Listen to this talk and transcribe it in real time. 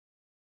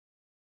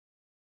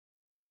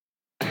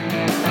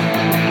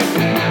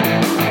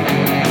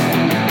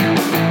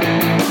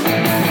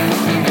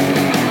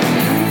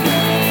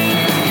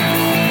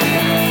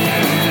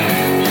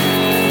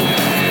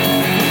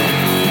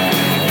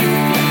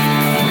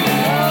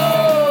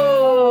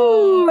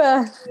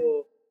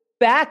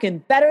back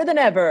and better than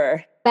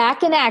ever.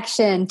 Back in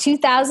action,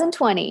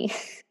 2020.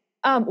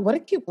 What a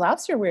cute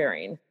blouse you're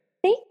wearing.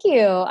 Thank you.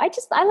 I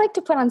like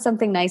to put on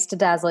something nice to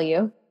dazzle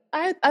you.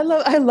 I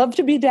love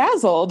to be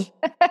dazzled.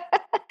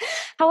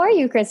 How are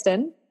you,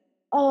 Kristen?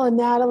 Oh,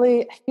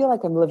 Natalie, I feel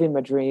like I'm living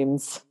my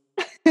dreams.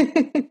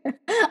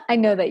 I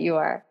know that you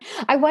are.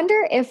 I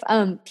wonder if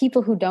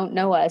people who don't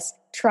know us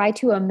try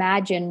to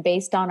imagine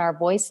based on our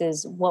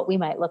voices what we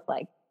might look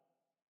like.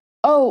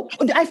 Oh,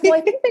 I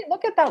think they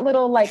look at that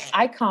little like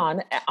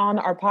icon on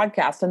our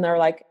podcast and they're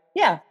like,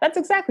 yeah, that's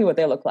exactly what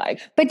they look like.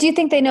 But do you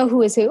think they know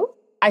who is who?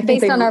 I think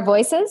based on our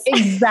voices?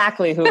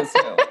 Exactly who is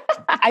who.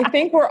 I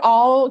think we're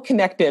all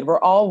connected. We're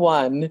all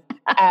one.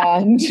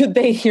 And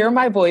they hear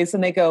my voice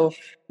and they go,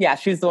 yeah,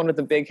 she's the one with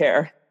the big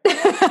hair.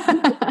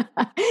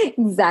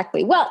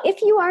 Exactly. Well, if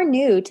you are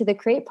new to the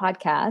Create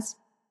podcast,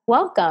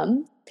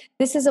 welcome.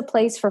 This is a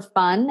place for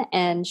fun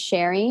and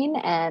sharing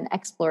and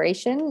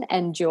exploration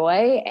and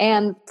joy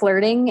and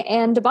flirting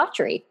and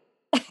debauchery.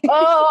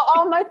 Oh,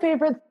 all my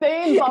favorite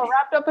things all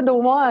wrapped up into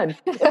one.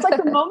 It's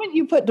like the moment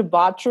you put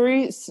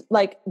debauchery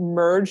like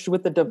merged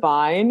with the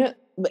divine,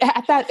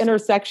 at that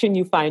intersection,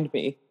 you find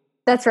me.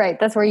 That's right.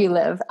 That's where you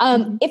live.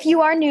 If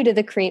you are new to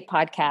the Create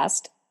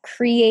podcast,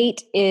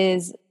 Create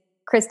is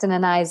Kristen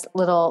and I's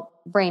little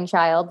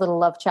brainchild, little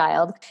love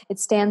child. It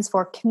stands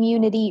for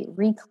Community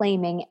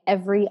Reclaiming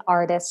Every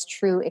Artist's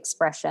True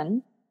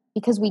Expression,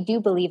 because we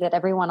do believe that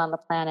everyone on the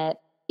planet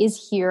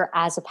is here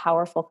as a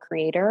powerful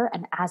creator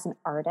and as an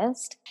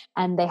artist,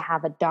 and they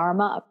have a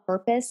dharma, a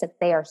purpose, that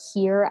they are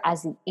here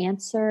as the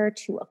answer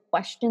to a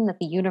question that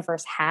the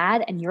universe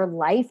had, and your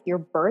life, your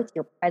birth,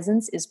 your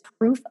presence is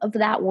proof of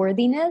that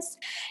worthiness.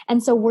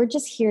 And so we're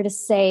just here to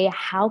say,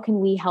 how can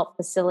we help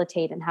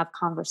facilitate and have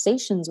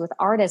conversations with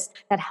artists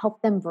that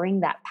help them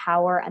bring that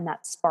power and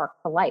that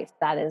spark to life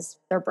that is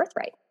their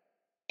birthright?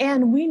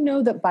 And we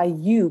know that by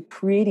you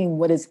creating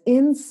what is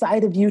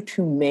inside of you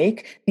to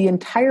make, the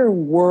entire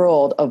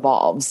world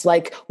evolves.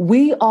 Like,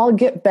 we all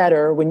get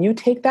better when you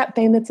take that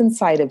thing that's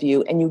inside of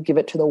you and you give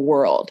it to the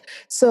world.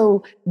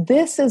 So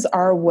this is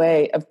our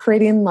way of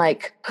creating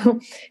like,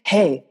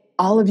 hey,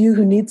 all of you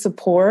who need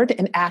support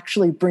and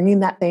actually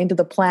bringing that thing to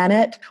the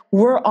planet,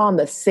 we're on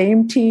the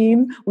same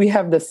team. We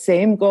have the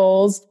same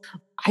goals.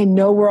 I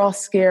know we're all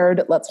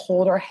scared. Let's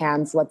hold our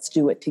hands. Let's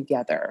do it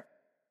together.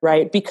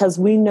 Right? Because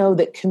we know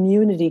that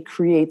community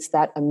creates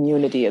that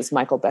immunity, as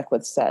Michael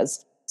Beckwith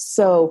says.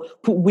 So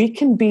we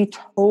can be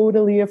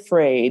totally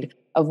afraid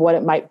of what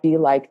it might be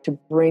like to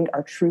bring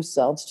our true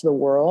selves to the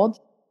world.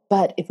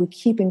 But if we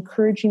keep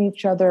encouraging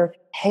each other,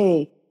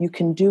 hey, you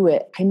can do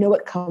it. I know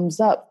it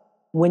comes up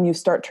when you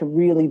start to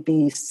really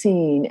be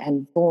seen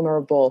and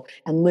vulnerable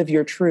and live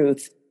your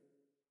truth.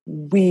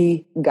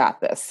 We got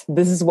this.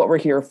 This is what we're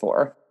here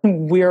for.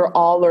 We're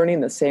all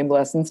learning the same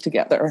lessons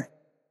together.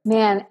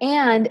 Man,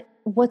 and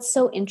what's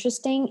so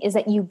interesting is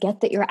that you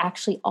get that you're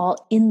actually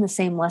all in the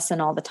same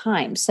lesson all the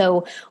time.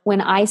 So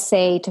when I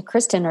say to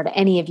Kristen or to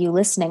any of you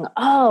listening,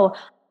 oh,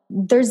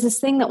 there's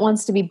this thing that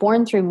wants to be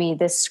born through me,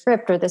 this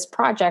script or this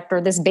project or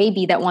this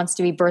baby that wants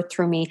to be birthed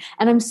through me,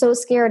 and I'm so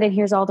scared, and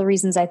here's all the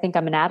reasons I think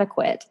I'm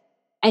inadequate.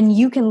 And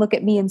you can look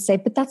at me and say,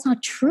 but that's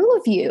not true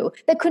of you.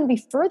 That couldn't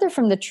be further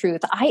from the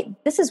truth.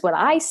 This is what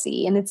I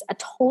see. And it's a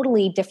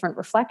totally different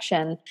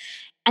reflection.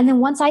 And then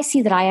once I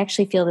see that I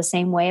actually feel the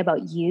same way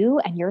about you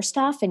and your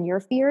stuff and your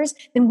fears,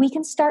 then we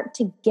can start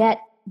to get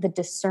the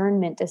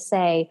discernment to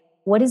say,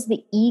 what is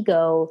the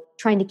ego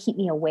trying to keep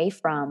me away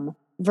from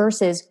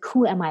versus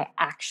who am I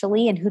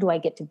actually and who do I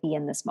get to be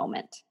in this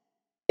moment?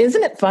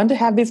 Isn't it fun to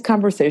have these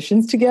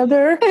conversations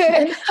together?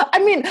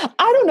 I mean,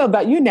 I don't know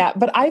about you, Nat,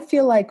 but I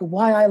feel like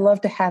why I love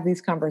to have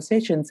these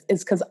conversations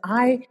is because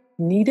I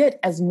need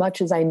it as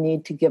much as I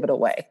need to give it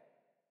away.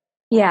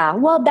 Yeah,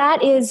 well,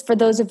 that is, for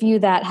those of you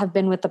that have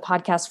been with the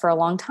podcast for a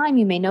long time,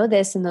 you may know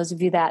this, and those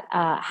of you that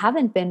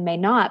haven't been may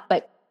not,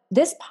 but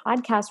this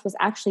podcast was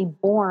actually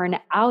born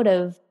out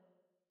of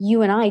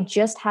you and I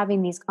just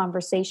having these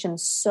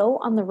conversations so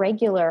on the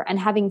regular and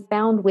having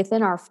found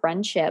within our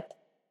friendship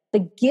the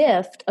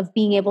gift of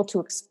being able to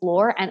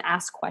explore and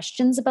ask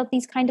questions about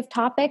these kind of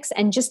topics,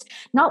 and just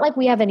not like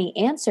we have any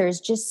answers,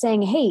 just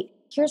saying, hey,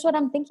 here's what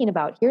I'm thinking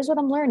about. Here's what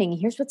I'm learning.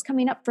 Here's what's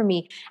coming up for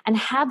me. And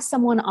have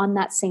someone on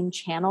that same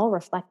channel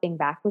reflecting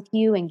back with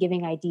you and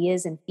giving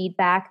ideas and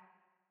feedback.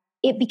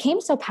 It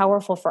became so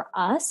powerful for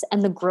us,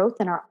 and the growth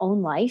in our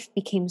own life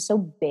became so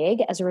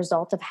big as a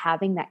result of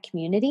having that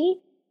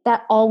community,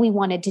 that all we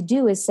wanted to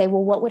do is say,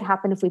 well, what would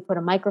happen if we put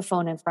a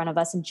microphone in front of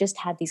us and just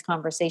had these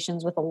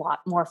conversations with a lot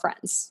more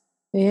friends?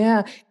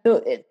 Yeah.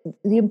 So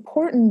the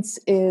importance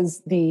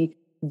is the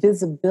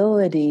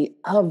visibility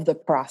of the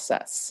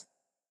process.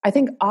 I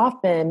think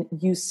often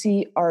you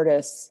see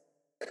artists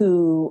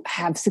who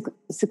have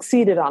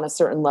succeeded on a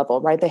certain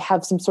level, right? They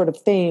have some sort of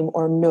fame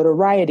or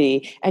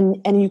notoriety,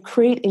 and you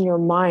create in your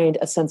mind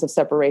a sense of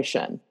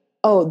separation.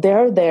 Oh,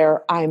 they're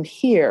there, I'm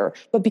here.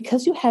 But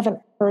because you haven't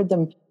heard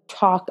them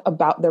talk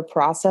about their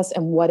process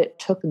and what it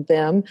took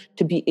them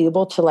to be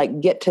able to like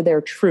get to their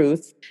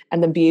truth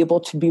and then be able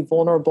to be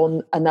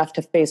vulnerable enough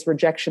to face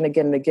rejection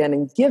again and again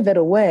and give it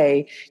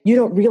away, you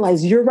don't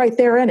realize you're right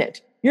there in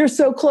it. You're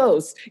so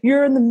close.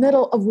 You're in the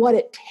middle of what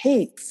it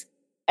takes.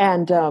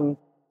 And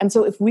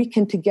so if we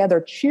can together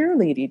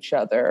cheerlead each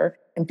other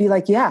and be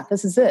like, yeah,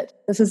 this is it.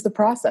 This is the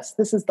process.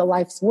 This is the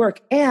life's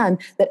work.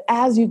 And that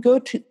as you go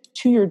to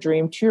your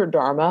dream, to your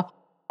dharma,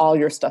 all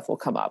your stuff will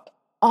come up.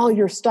 All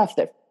your stuff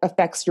that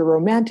affects your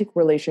romantic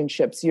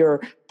relationships,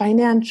 your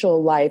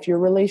financial life, your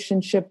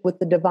relationship with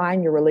the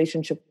divine, your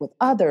relationship with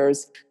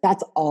others,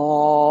 that's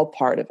all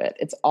part of it.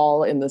 It's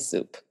all in the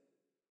soup.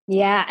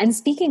 Yeah. And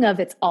speaking of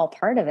it's all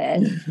part of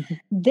it,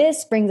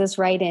 this brings us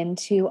right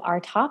into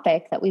our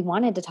topic that we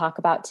wanted to talk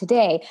about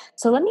today.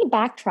 So let me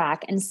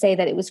backtrack and say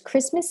that it was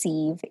Christmas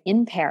Eve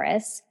in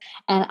Paris,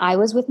 and I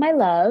was with my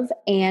love,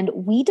 and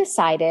we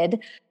decided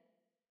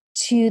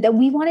that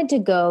we wanted to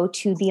go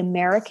to the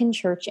American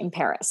church in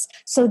Paris.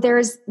 So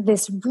there's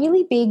this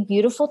really big,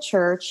 beautiful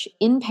church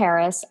in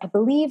Paris. I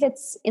believe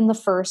it's in the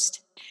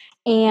first.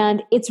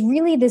 And it's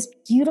really this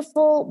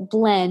beautiful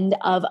blend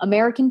of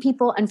American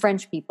people and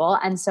French people.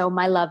 And so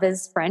my love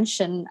is French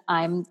and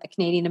I'm a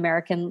Canadian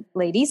American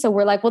lady. So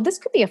we're like, well, this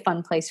could be a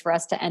fun place for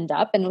us to end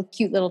up and a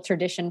cute little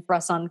tradition for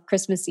us on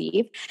Christmas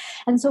Eve.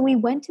 And so we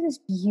went to this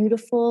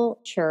beautiful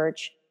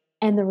church.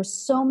 And there were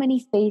so many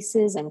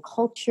faces and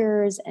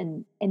cultures,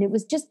 and it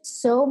was just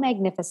so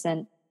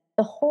magnificent.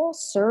 The whole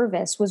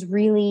service was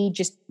really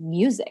just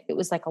music. It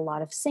was like a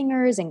lot of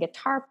singers and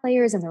guitar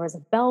players, and there was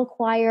a bell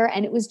choir,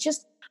 and it was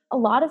just a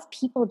lot of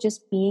people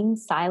just being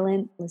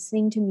silent,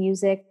 listening to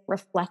music,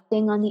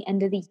 reflecting on the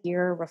end of the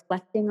year,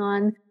 reflecting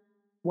on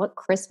what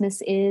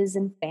Christmas is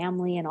and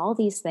family and all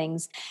these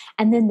things.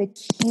 And then the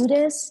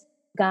cutest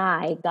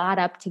guy got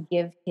up to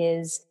give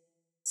his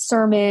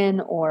sermon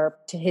or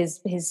to his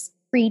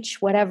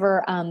preach,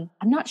 whatever. I'm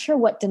not sure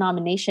what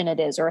denomination it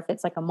is or if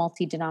it's like a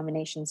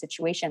multi-denomination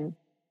situation,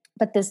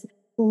 but this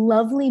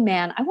lovely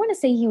man, I want to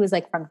say he was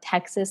like from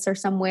Texas or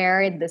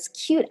somewhere, in this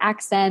cute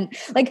accent,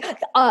 like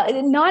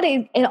not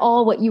at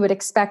all what you would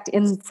expect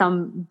in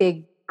some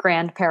big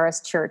grand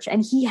Paris church.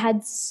 And he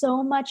had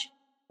so much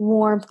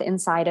warmth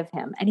inside of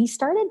him. And he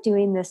started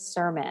doing this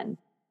sermon.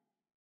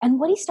 And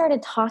what he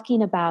started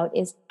talking about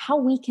is how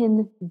we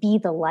can be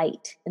the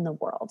light in the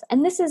world.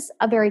 And this is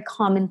a very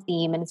common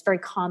theme, and it's very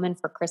common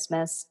for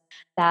Christmas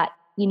that,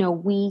 you know,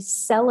 we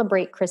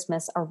celebrate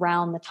Christmas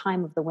around the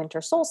time of the winter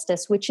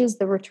solstice, which is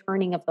the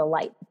returning of the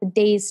light. The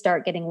days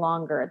start getting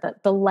longer,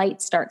 the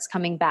light starts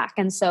coming back.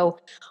 And so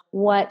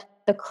what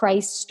the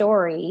Christ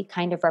story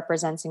kind of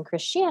represents in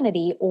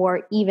Christianity,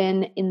 or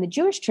even in the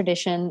Jewish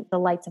tradition, the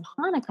lights of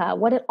Hanukkah,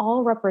 what it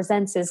all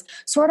represents is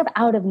sort of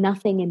out of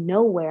nothing and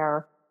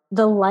nowhere,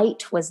 the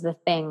light was the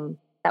thing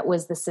that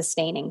was the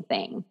sustaining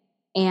thing.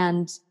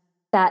 And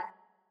that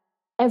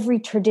every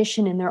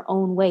tradition in their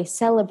own way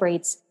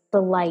celebrates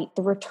the light,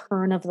 the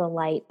return of the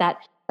light, that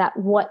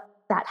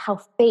how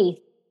faith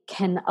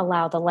can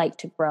allow the light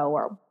to grow,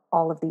 or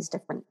all of these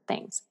different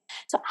things.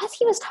 So as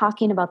he was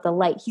talking about the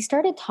light, he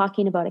started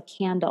talking about a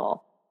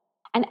candle.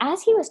 And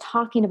as he was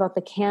talking about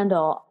the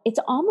candle, it's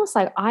almost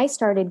like I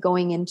started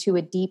going into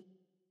a deep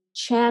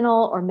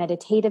channel or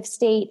meditative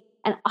state.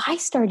 And I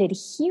started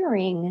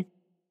hearing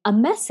a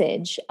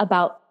message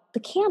about the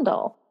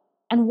candle.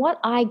 And what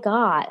I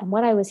got and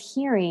what I was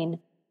hearing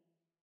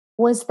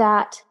was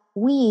that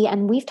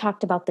we've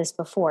talked about this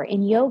before,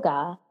 in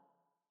yoga,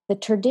 the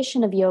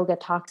tradition of yoga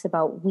talks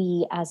about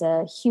we as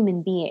a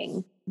human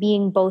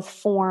being both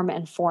form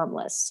and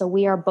formless. So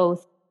we are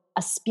both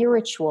a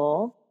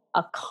spiritual,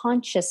 a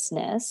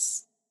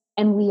consciousness,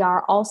 and we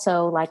are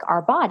also like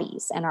our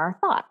bodies and our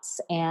thoughts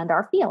and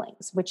our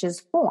feelings, which is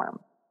form.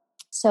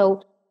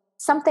 So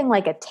something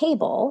like a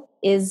table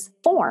is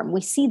form. We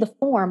see the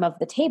form of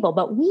the table,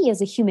 but we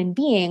as a human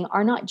being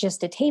are not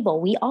just a table.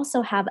 We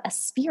also have a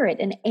spirit,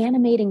 an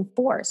animating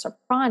force, or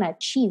prana,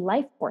 chi,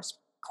 life force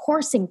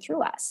coursing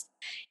through us.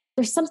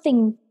 There's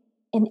something,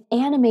 an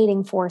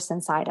animating force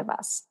inside of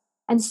us.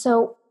 And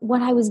so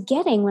what I was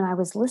getting when I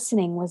was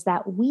listening was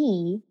that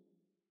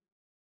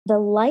the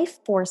life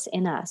force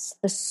in us,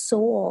 the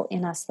soul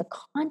in us, the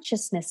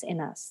consciousness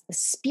in us, the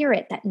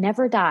spirit that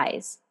never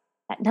dies,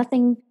 that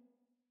nothing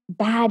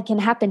bad can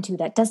happen to,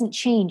 that doesn't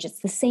change. It's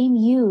the same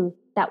you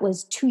that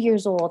was 2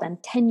 years old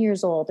and 10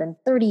 years old and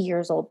 30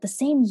 years old. The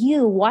same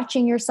you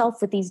watching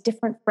yourself with these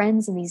different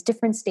friends and these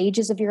different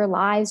stages of your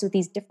lives with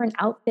these different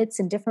outfits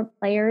and different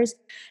players.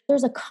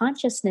 There's a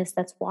consciousness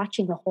that's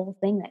watching the whole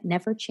thing that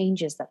never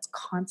changes, that's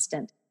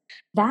constant.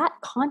 That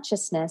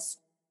consciousness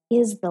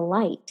is the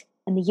light.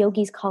 And the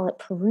yogis call it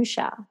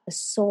Purusha, the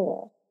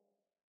soul.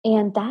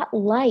 And that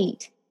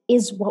light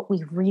is what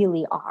we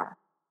really are.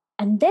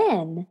 And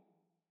then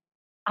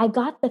I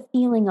got the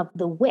feeling of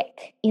the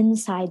wick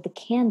inside the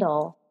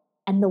candle.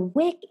 And the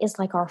wick is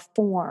like our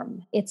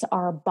form. It's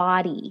our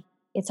body.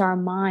 It's our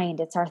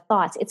mind. It's our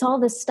thoughts. It's all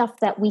this stuff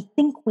that we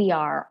think we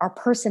are, our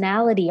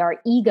personality,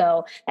 our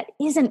ego, that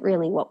isn't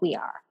really what we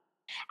are.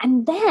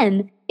 And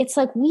then it's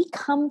like we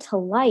come to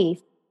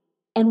life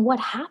And what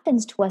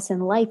happens to us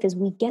in life is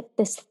we get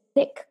this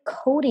thick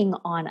coating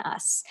on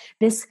us,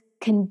 this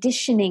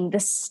conditioning, the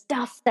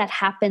stuff that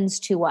happens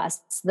to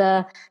us,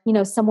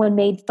 someone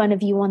made fun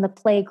of you on the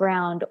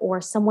playground, or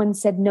someone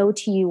said no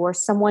to you, or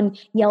someone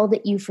yelled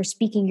at you for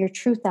speaking your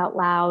truth out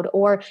loud,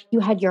 or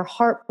you had your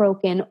heart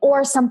broken,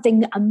 or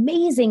something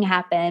amazing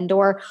happened,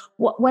 or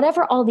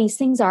whatever all these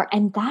things are.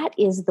 And that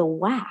is the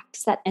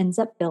wax that ends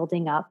up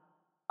building up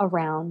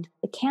around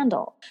the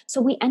candle.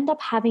 So we end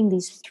up having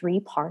these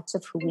three parts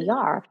of who we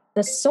are: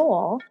 the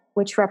soul,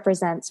 which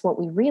represents what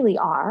we really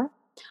are;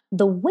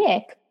 the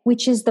wick,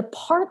 which is the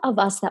part of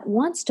us that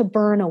wants to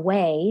burn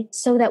away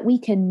so that we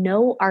can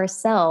know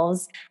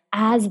ourselves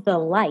as the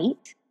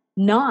light,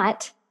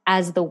 not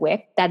as the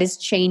wick that is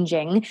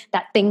changing,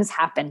 that things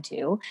happen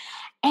to.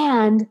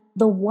 And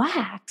the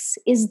wax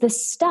is the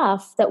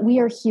stuff that we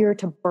are here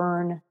to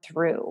burn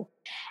through.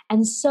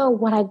 And so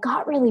what I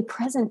got really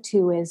present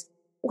to is,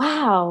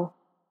 wow,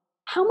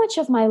 how much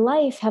of my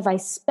life have I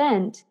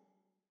spent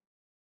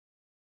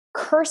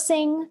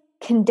cursing,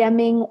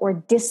 condemning, or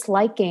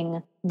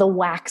disliking the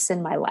wax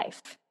in my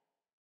life,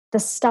 the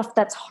stuff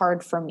that's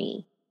hard for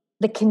me,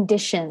 the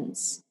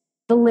conditions,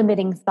 the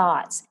limiting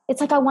thoughts? It's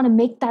like I want to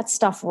make that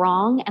stuff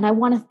wrong, and I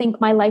want to think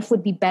my life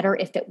would be better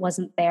if it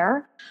wasn't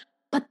there.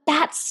 But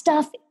that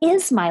stuff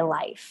is my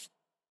life.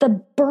 The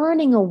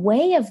burning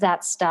away of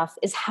that stuff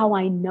is how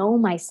I know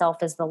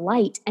myself as the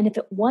light. And if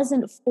it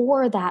wasn't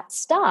for that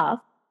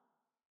stuff,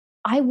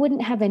 I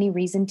wouldn't have any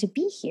reason to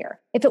be here.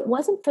 If it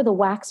wasn't for the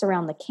wax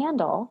around the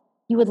candle,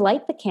 you would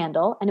light the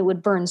candle and it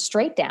would burn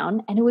straight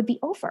down and it would be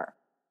over.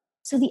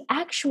 So the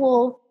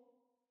actual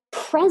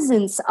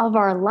presence of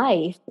our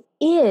life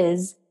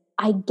is,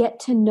 I get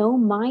to know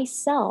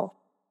myself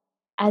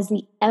as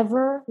the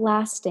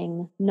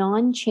everlasting,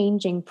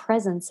 non-changing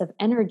presence of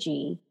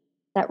energy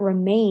that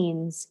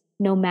remains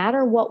no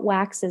matter what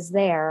wax is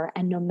there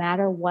and no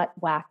matter what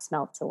wax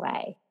melts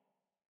away.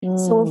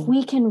 So if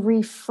we can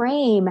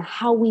reframe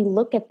how we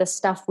look at the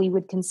stuff we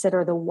would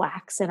consider the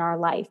wax in our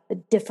life, the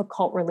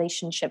difficult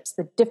relationships,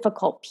 the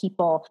difficult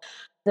people,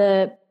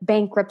 the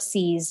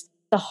bankruptcies,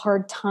 the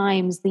hard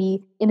times, the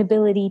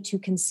inability to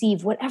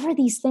conceive, whatever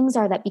these things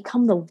are that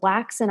become the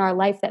wax in our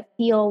life that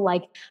feel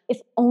like, if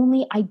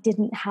only I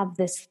didn't have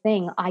this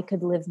thing, I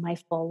could live my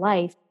full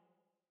life.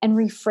 And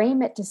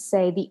reframe it to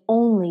say, the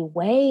only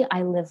way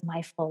I live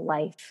my full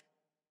life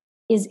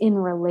is in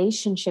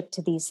relationship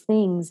to these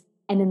things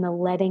and in the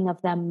letting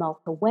of them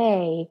melt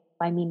away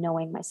by me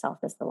knowing myself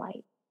as the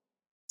light.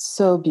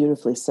 So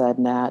beautifully said,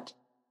 Nat.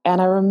 And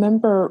I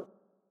remember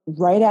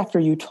right after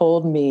you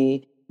told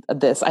me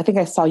this, I think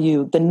I saw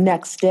you the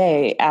next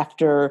day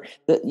after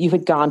you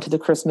had gone to the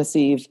Christmas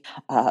Eve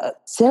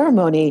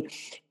ceremony,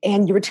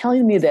 and you were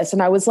telling me this,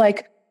 and I was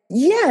like,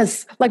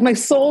 yes, like my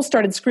soul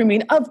started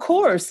screaming, of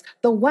course,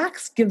 the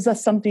wax gives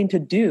us something to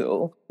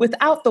do.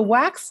 Without the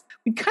wax,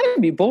 we'd kind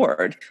of be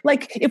bored.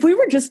 Like if we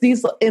were just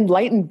these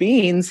enlightened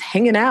beings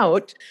hanging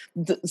out,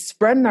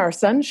 spreading our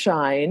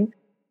sunshine,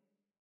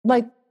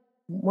 like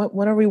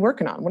what are we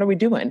working on? What are we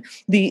doing?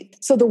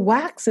 So the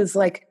wax is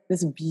like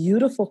this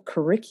beautiful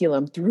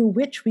curriculum through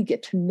which we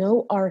get to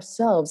know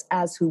ourselves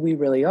as who we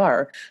really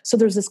are. So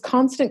there's this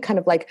constant kind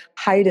of like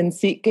hide and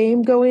seek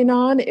game going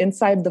on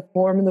inside the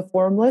form and the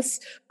formless.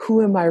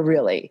 Who am I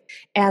really?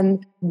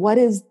 And what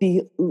is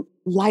the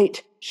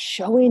light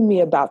showing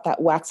me about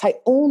that wax? I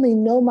only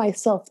know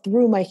myself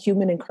through my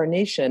human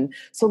incarnation.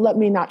 So let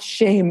me not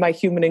shame my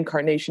human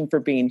incarnation for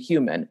being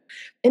human.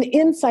 And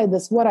inside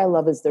this, what I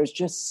love is there's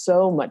just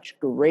so much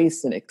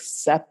grace and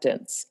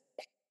acceptance.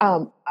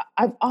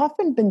 I've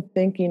often been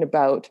thinking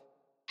about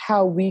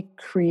how we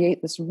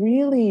create this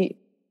really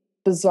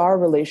bizarre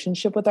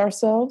relationship with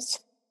ourselves,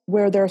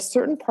 where there are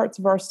certain parts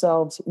of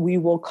ourselves we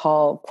will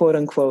call quote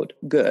unquote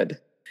good.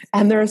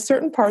 And there are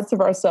certain parts of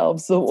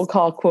ourselves that we'll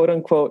call quote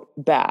unquote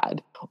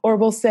bad. Or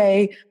we'll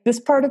say, this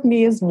part of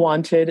me is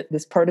wanted,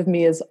 this part of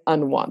me is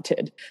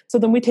unwanted. So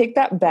then we take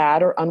that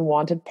bad or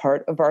unwanted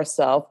part of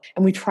ourselves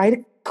and we try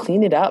to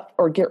clean it up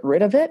or get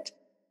rid of it.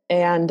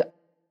 And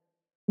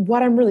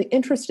what I'm really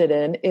interested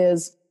in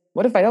is,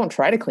 what if I don't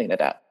try to clean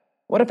it up?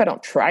 What if I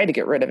don't try to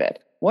get rid of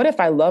it? What if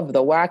I love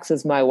the wax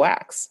as my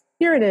wax?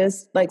 Here it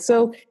is. Like,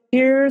 so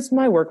here's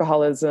my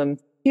workaholism.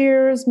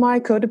 Here's my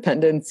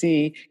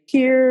codependency.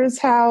 Here's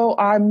how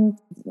I'm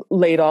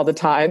late all the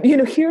time.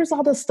 Here's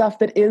all the stuff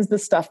that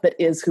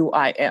is who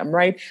I am,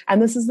 right?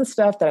 And this is the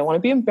stuff that I want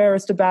to be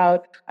embarrassed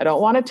about. I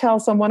don't want to tell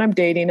someone I'm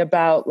dating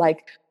about.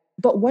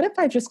 But what if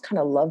I just kind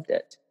of loved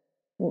it?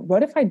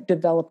 What if I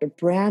developed a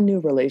brand new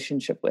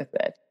relationship with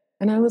it?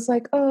 And I was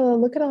like, oh,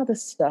 look at all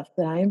this stuff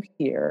that I'm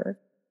here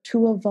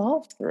to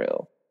evolve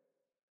through.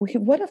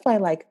 What if I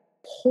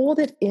hold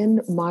it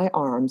in my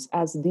arms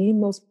as the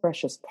most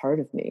precious part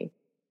of me?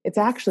 It's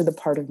actually the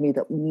part of me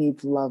that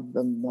needs love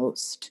the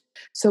most.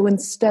 So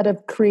instead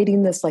of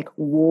creating this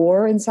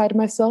war inside of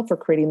myself or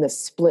creating this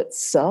split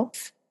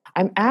self,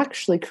 I'm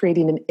actually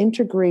creating an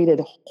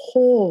integrated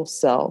whole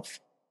self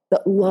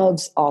that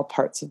loves all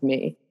parts of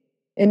me.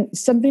 And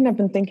something I've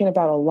been thinking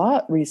about a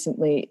lot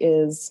recently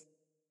is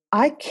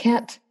I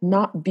can't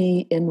not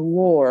be in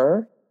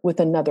war with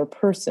another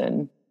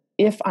person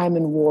if I'm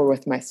in war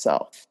with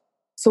myself.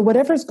 So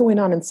whatever's going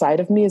on inside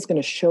of me is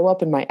going to show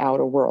up in my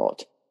outer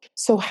world.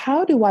 So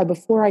how do I,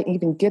 before I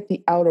even get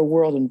the outer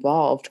world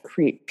involved,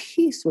 create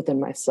peace within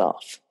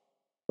myself?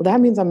 Well, that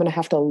means I'm going to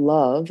have to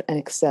love and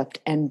accept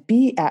and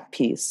be at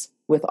peace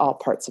with all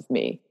parts of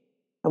me.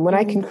 And when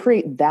I can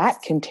create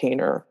that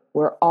container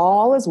where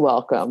all is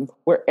welcome,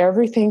 where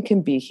everything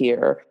can be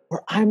here,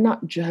 where I'm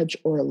not judged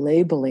or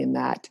labeling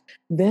that,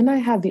 then I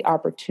have the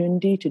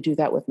opportunity to do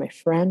that with my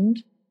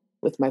friend,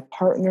 with my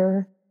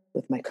partner,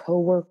 with my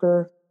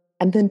coworker.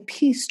 And then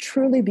peace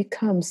truly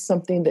becomes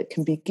something that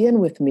can begin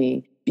with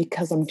me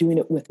because I'm doing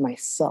it with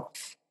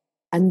myself.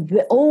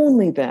 And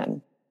only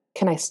then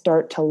can I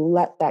start to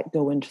let that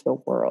go into the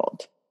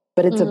world.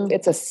 But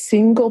it's a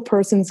single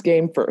person's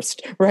game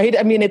first, right?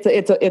 I mean, it's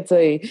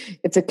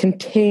a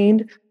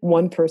contained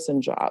one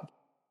person job,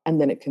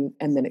 and then it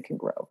can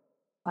grow.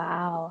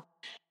 Wow.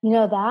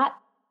 That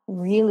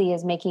really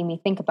is making me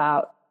think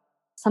about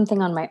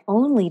something on my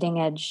own leading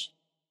edge.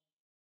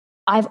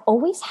 I've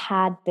always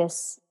had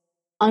this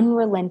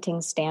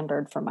unrelenting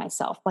standard for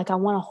myself. Like, I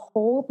want to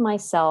hold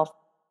myself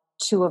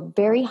to a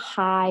very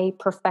high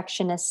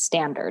perfectionist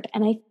standard.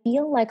 And I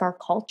feel like our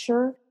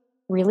culture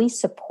really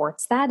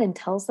supports that and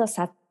tells us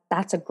that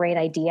that's a great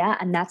idea.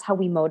 And that's how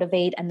we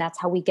motivate. And that's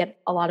how we get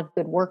a lot of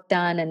good work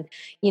done. And,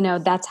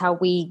 that's how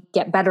we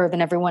get better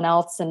than everyone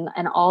else and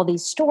all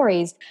these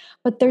stories.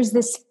 But there's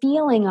this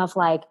feeling of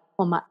like,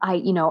 well,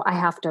 I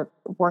have to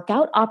work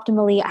out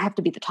optimally. I have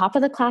to be the top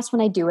of the class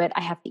when I do it.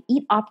 I have to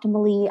eat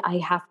optimally. I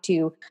have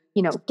to,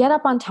 get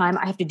up on time.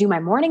 I have to do my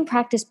morning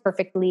practice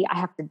perfectly. I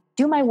have to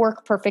do my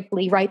work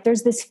perfectly, right?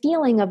 There's this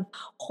feeling of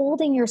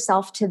holding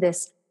yourself to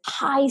this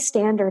high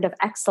standard of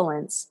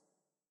excellence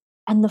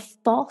and the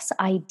false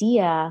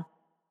idea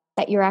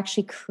that you're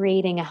actually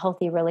creating a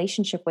healthy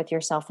relationship with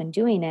yourself and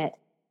doing it.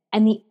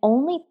 And the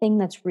only thing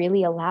that's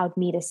really allowed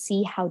me to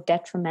see how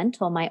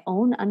detrimental my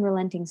own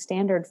unrelenting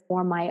standard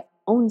for my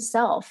own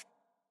self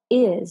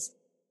is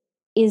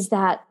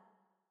that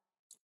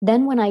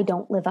then when I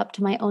don't live up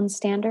to my own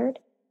standard,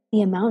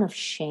 the amount of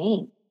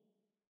shame,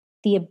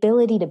 the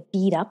ability to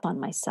beat up on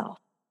myself,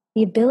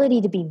 the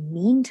ability to be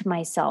mean to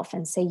myself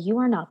and say, you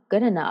are not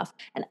good enough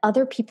and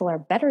other people are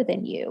better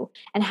than you.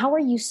 And how are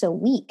you so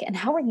weak? And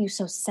how are you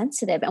so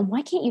sensitive? And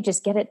why can't you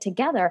just get it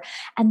together?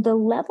 And the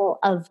level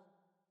of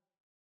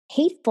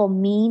hateful,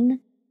 mean,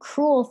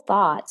 cruel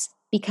thoughts,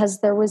 because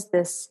there was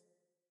this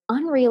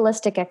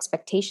unrealistic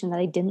expectation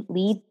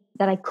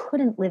that I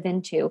couldn't live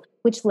into,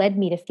 which led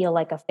me to feel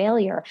like a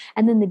failure.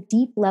 And then the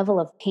deep level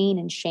of pain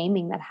and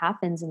shaming that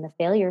happens in the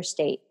failure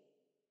state.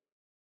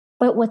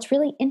 But what's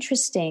really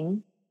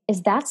interesting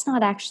is that's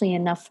not actually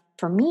enough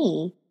for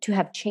me to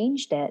have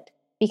changed it,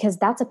 because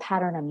that's a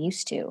pattern I'm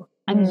used to.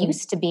 I'm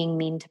used to being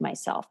mean to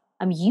myself.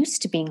 I'm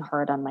used to being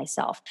hard on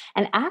myself.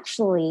 And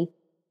actually,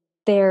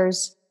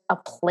 there's a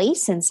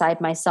place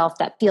inside myself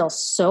that feels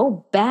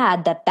so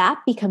bad that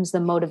becomes the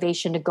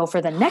motivation to go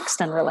for the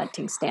next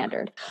unrelenting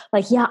standard.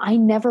 Like, yeah, I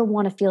never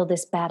want to feel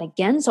this bad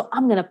again. So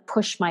I'm going to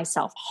push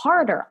myself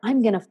harder.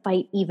 I'm going to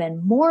fight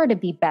even more to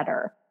be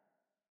better.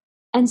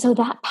 And so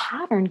that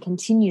pattern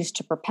continues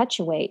to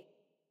perpetuate.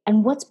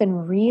 And what's been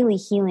really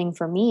healing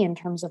for me in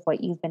terms of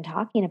what you've been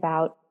talking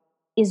about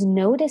is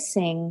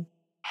noticing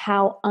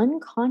how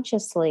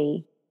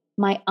unconsciously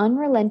my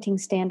unrelenting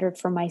standard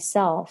for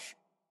myself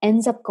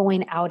ends up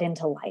going out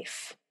into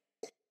life.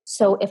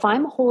 So if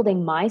I'm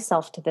holding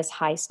myself to this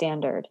high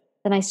standard,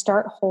 then I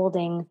start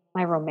holding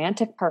my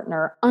romantic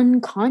partner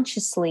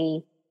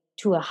unconsciously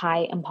to a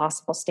high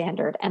impossible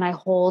standard. And I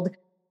hold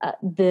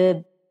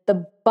the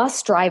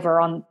bus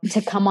driver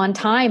to come on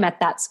time at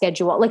that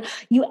schedule. Like,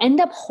 you end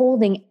up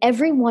holding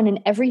everyone and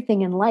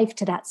everything in life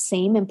to that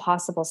same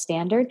impossible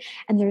standard.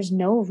 And there's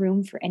no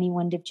room for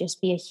anyone to just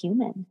be a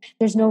human.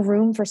 There's no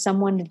room for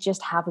someone to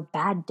just have a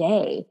bad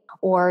day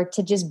or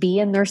to just be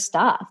in their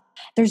stuff.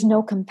 There's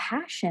no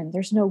compassion.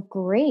 There's no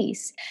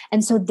grace.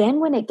 And so then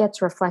when it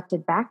gets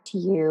reflected back to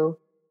you,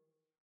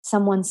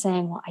 someone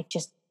saying, well, I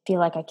just feel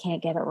like I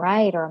can't get it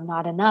right, or I'm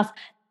not enough.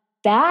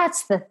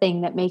 That's the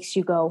thing that makes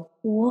you go,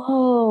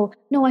 whoa,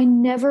 no, I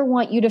never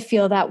want you to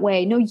feel that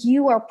way. No,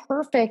 you are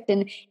perfect.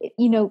 And,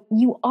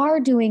 you are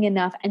doing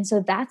enough. And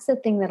so that's the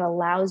thing that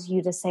allows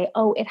you to say,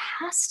 oh, it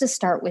has to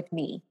start with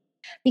me.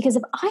 Because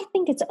if I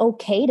think it's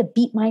okay to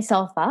beat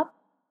myself up,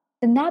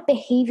 then that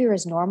behavior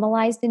is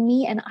normalized in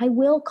me, and I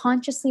will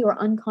consciously or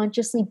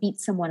unconsciously beat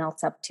someone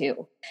else up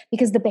too,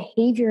 because the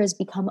behavior has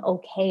become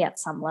okay at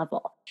some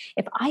level.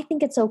 If I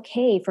think it's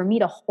okay for me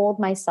to hold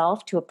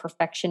myself to a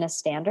perfectionist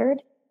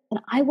standard,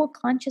 then I will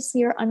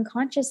consciously or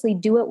unconsciously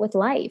do it with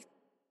life.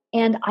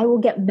 And I will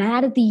get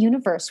mad at the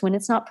universe when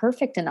it's not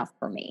perfect enough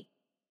for me.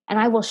 And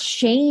I will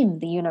shame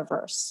the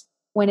universe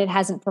when it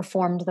hasn't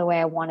performed the way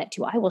I want it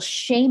to. I will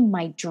shame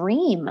my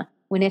dream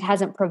when it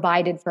hasn't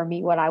provided for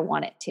me what I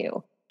want it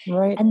to.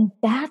 Right. And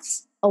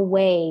that's a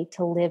way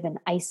to live in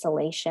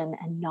isolation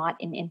and not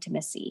in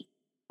intimacy.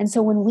 And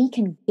so when we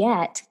can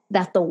get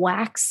that the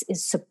wax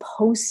is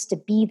supposed to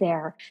be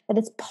there, that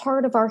it's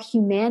part of our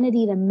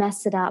humanity to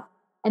mess it up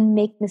and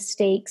make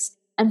mistakes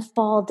and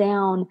fall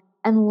down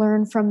and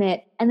learn from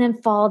it, and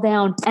then fall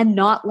down and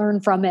not learn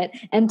from it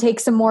and take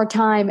some more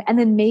time and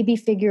then maybe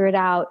figure it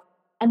out.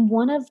 And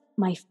one of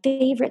my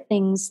favorite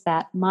things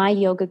that my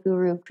yoga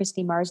guru,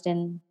 Christy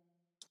Marsden,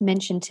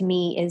 mentioned to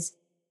me is,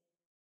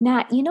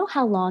 Nat, you know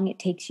how long it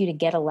takes you to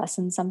get a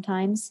lesson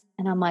sometimes?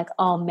 And I'm like,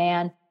 oh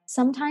man,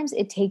 sometimes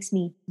it takes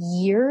me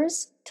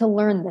years to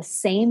learn the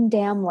same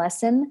damn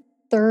lesson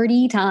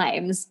 30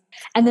 times.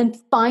 And then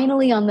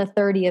finally on the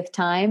 30th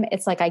time,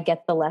 it's like I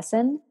get the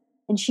lesson.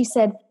 And she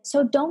said,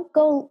 so don't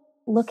go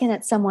looking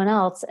at someone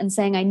else and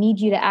saying, I need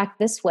you to act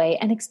this way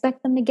and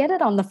expect them to get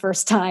it on the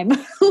first time.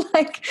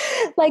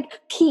 like,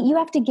 Pete, you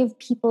have to give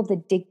people the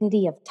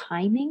dignity of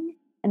timing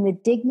and the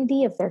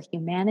dignity of their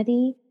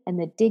humanity and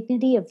the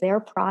dignity of their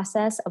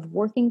process of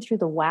working through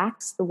the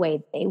wax the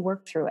way they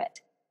work through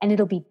it. And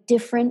it'll be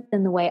different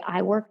than the way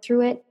I work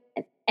through it.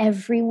 And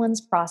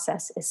everyone's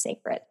process is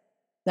sacred.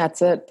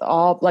 That's it.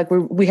 All like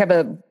we have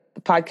a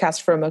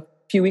podcast from a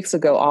few weeks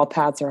ago, All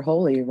Paths Are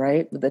Holy,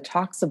 right? That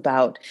talks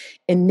about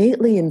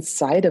innately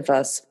inside of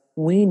us,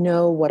 we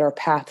know what our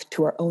path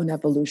to our own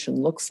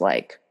evolution looks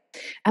like.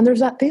 And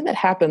there's that thing that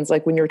happens,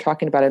 like when you're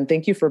talking about it, and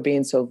thank you for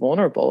being so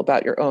vulnerable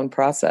about your own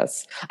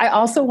process. I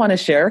also want to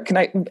share,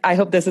 I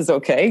hope this is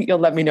okay. You'll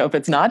let me know if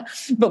it's not.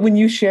 But when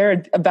you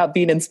shared about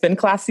being in spin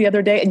class the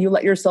other day and you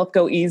let yourself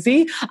go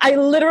easy, I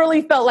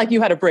literally felt like you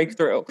had a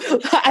breakthrough.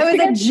 It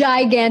was a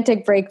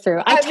gigantic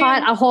breakthrough. I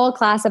taught a whole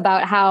class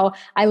about how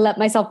I let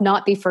myself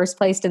not be first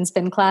placed in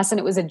spin class, and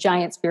it was a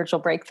giant spiritual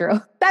breakthrough.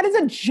 That is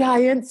a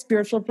giant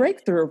spiritual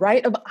breakthrough,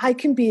 right? I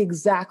can be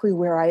exactly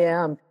where I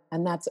am.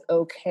 And that's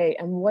okay.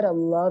 And what a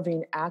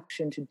loving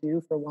action to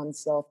do for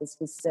oneself is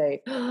to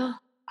say, oh,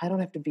 I don't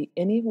have to be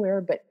anywhere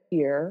but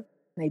here,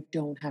 and I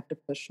don't have to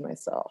push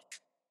myself.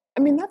 I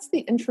mean, that's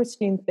the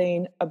interesting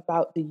thing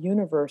about the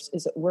universe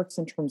is it works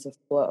in terms of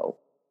flow.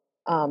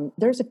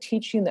 There's a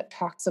teaching that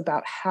talks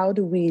about how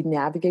do we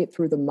navigate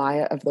through the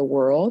Maya of the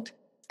world,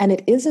 and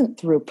it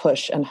isn't through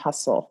push and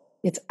hustle.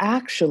 It's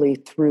actually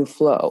through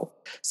flow.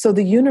 So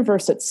the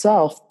universe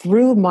itself,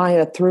 through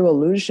Maya, through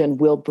illusion,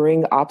 will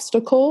bring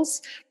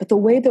obstacles. But the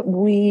way that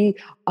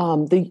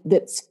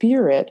that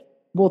spirit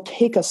will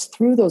take us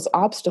through those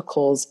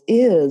obstacles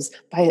is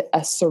by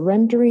a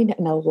surrendering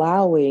and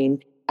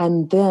allowing,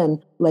 and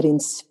then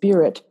letting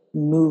spirit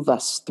move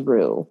us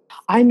through.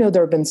 I know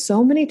there have been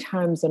so many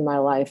times in my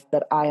life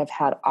that I have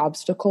had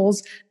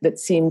obstacles that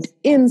seemed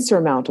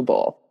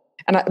insurmountable.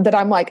 And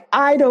I'm like,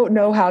 I don't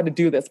know how to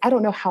do this. I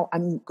don't know how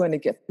I'm going to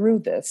get through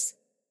this.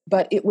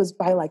 But it was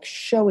by like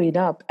showing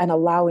up and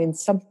allowing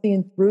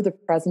something through the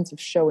presence of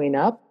showing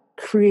up,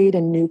 create a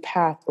new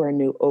path or a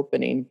new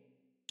opening.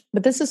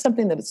 But this is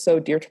something that is so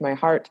dear to my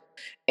heart.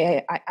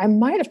 I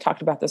might have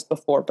talked about this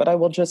before, but I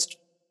will just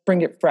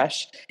bring it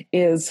fresh,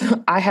 is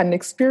I had an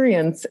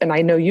experience, and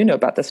I know you know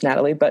about this,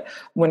 Natalie, but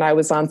when I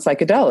was on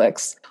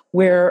psychedelics,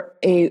 where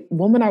a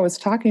woman I was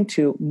talking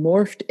to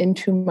morphed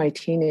into my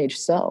teenage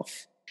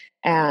self.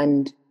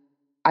 And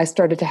I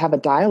started to have a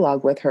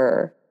dialogue with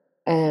her,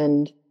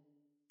 and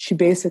she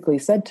basically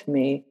said to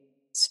me,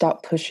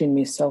 stop pushing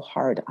me so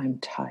hard. I'm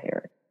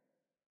tired.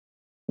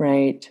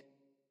 Right?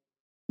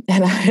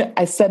 And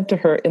I said to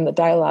her in the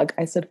dialogue,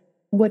 I said,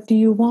 what do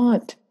you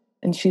want?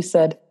 And she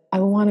said,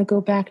 I want to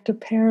go back to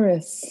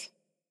Paris.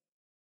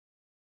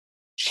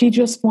 She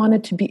just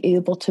wanted to be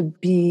able to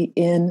be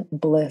in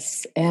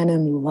bliss and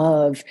in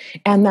love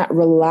and that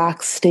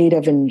relaxed state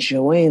of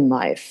enjoying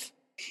life.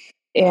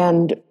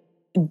 And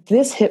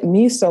this hit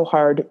me so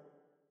hard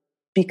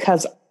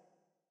because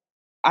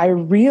I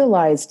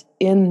realized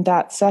in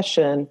that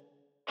session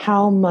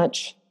how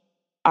much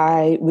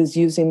I was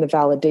using the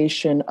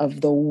validation of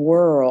the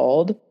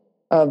world,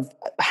 of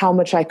how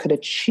much I could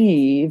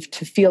achieve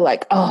to feel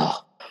like, oh,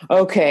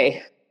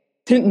 okay,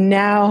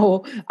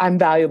 now I'm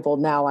valuable,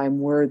 now I'm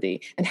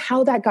worthy. And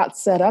how that got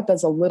set up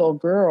as a little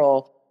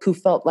girl who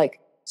felt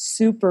like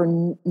super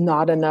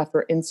not enough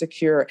or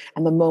insecure.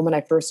 And the moment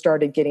I first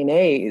started getting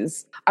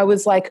A's, I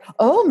was like,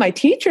 oh, my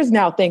teachers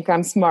now think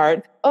I'm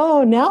smart.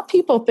 Oh, now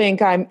people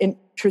think I'm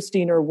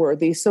interesting or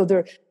worthy. So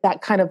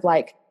that kind of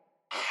like,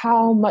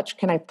 how much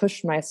can I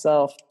push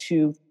myself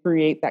to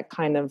create that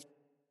kind of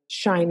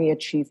shiny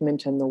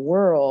achievement in the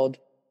world?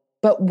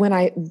 But when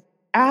I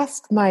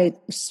asked my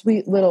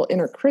sweet little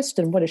inner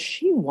Kristen, what does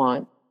she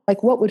want?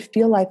 Like, what would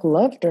feel like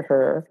love to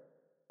her?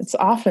 It's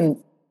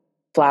often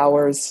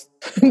flowers.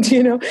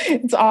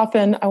 It's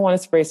often, I want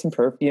to spray some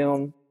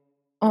perfume.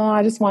 Oh,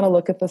 I just want to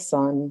look at the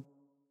sun.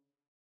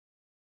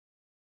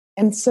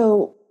 And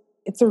so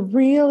it's a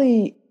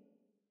really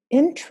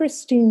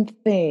interesting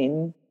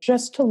thing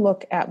just to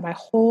look at my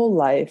whole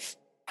life,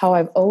 how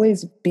I've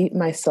always beat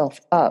myself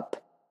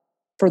up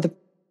for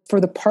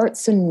the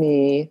parts in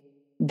me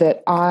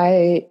that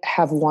I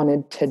have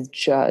wanted to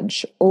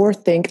judge or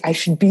think I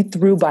should be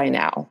through by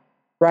now,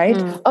 right?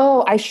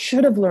 Oh, I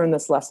should have learned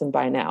this lesson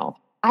by now.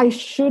 I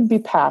should be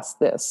past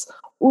this.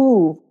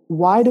 Ooh,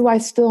 why do I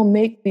still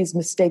make these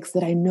mistakes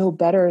that I know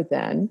better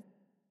than?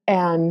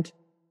 And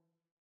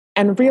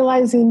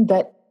realizing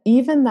that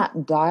even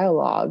that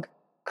dialogue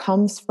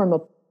comes from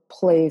a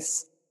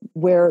place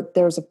where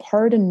there's a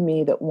part in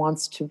me that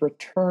wants to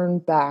return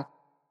back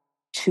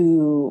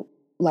to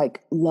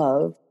like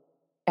love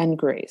and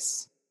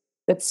grace.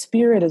 That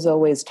spirit is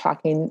always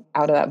talking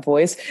out of that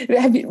voice.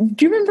 Do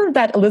you remember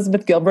that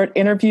Elizabeth Gilbert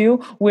interview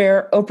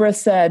where Oprah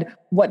said,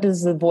 what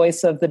does the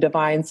voice of the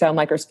divine sound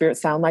like or spirit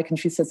sound like? And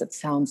she says, it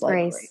sounds like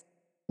grace.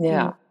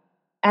 Yeah.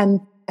 And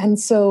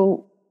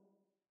so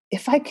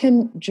if I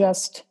can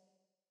just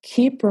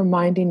keep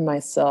reminding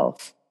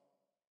myself,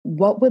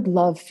 what would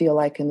love feel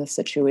like in this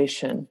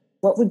situation?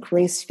 What would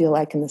grace feel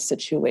like in this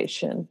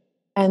situation?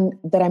 And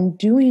that I'm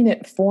doing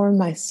it for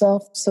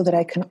myself so that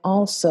I can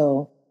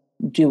also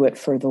do it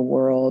for the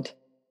world.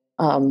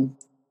 And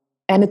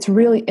it's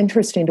really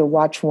interesting to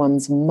watch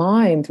one's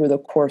mind through the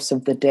course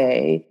of the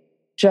day,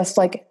 just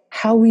like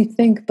how we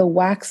think the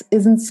wax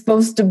isn't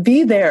supposed to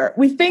be there.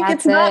 We think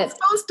it's not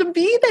supposed to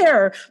be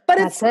there, but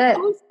it's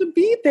supposed to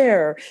be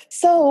there.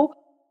 So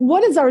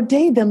what does our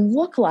day then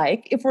look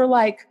like if we're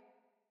like,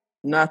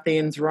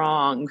 nothing's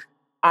wrong,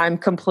 I'm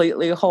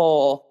completely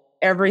whole,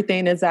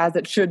 everything is as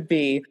it should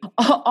be,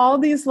 all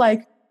these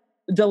like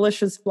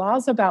delicious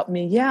flaws about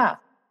me? Yeah.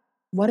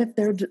 What if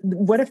they're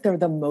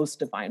the most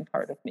divine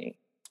part of me?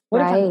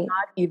 What if I'm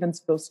not even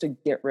supposed to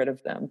get rid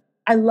of them?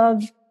 I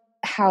love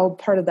how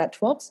part of that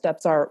 12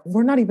 steps are,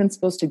 we're not even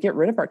supposed to get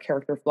rid of our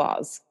character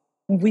flaws.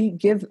 We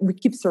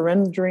keep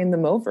surrendering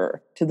them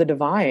over to the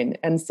divine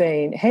and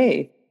saying,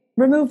 hey,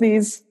 remove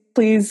these,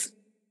 please,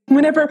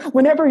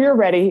 whenever you're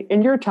ready,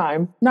 in your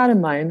time, not in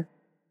mine.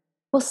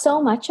 Well,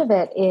 so much of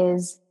it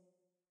is,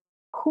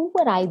 who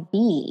would I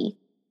be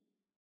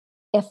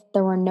if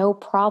there were no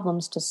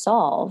problems to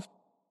solve,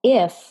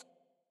 if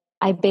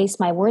I base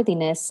my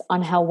worthiness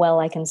on how well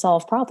I can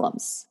solve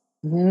problems?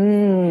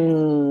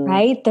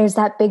 Right? There's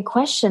that big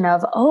question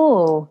of,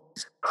 am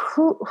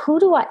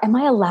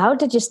I allowed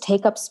to just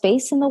take up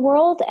space in the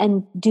world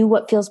and do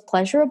what feels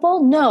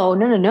pleasurable?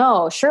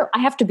 No. Sure, I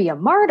have to be a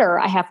martyr.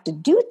 I have to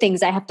do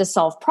things. I have to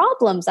solve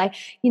problems.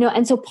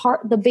 And so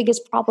the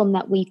biggest problem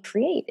that we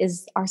create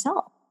is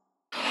ourselves.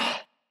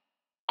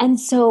 And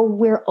so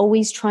we're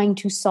always trying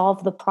to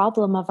solve the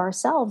problem of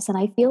ourselves. And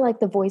I feel like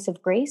the voice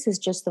of grace is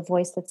just the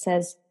voice that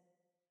says,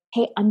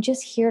 hey, I'm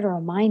just here to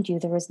remind you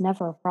there was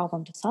never a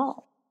problem to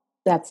solve.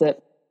 That's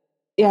it.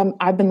 Yeah,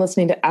 I've been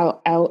listening to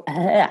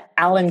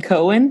Alan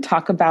Cohen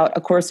talk about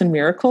A Course in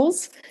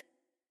Miracles.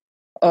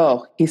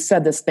 Oh, he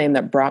said this thing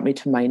that brought me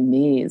to my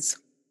knees.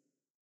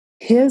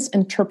 His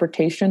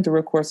interpretation through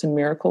A Course in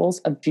Miracles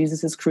of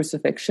Jesus's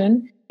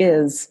crucifixion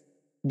is,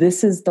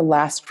 this is the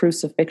last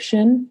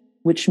crucifixion,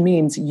 which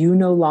means you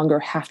no longer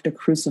have to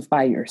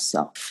crucify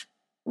yourself.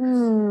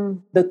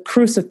 The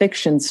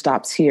crucifixion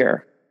stops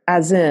here,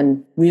 as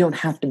in, we don't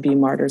have to be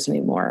martyrs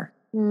anymore,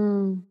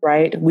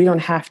 right? We don't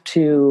have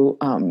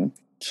to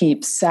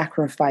keep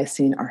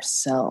sacrificing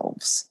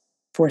ourselves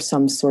for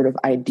some sort of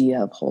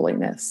idea of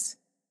holiness.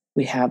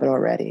 We have it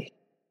already.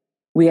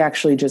 We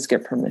actually just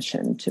get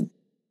permission to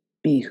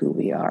be who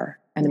we are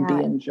and be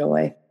in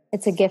joy.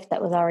 It's a gift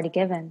that was already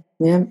given.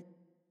 Yeah.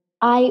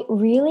 I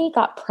really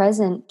got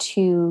present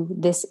to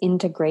this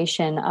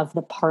integration of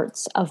the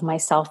parts of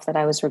myself that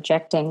I was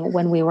rejecting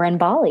when we were in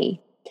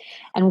Bali.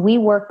 And we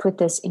worked with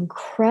this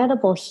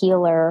incredible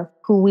healer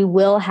who we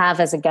will have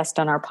as a guest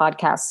on our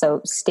podcast,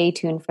 so stay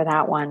tuned for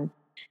that one.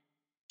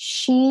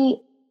 She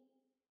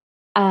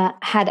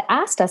had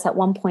asked us at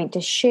one point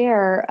to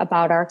share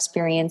about our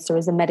experience. There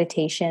was a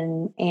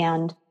meditation,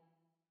 and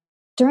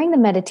during the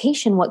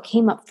meditation, what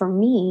came up for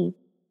me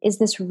is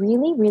this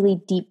really,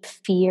 really deep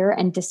fear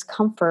and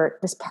discomfort,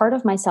 this part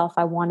of myself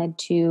I wanted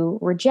to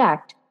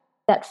reject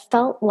that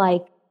felt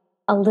like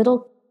a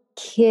little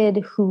kid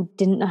who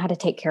didn't know how to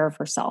take care of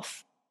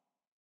herself.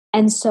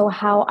 And so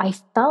how I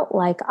felt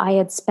like I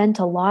had spent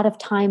a lot of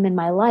time in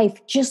my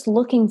life just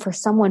looking for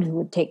someone who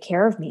would take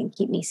care of me and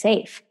keep me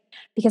safe,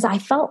 because I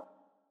felt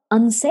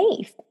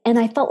unsafe and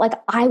I felt like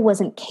I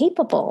wasn't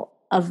capable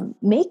of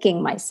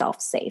making myself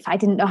safe. I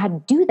didn't know how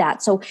to do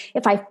that. So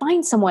if I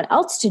find someone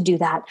else to do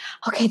that,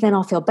 okay, then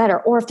I'll feel better.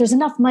 Or if there's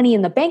enough money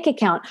in the bank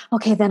account,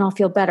 okay, then I'll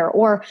feel better.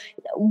 Or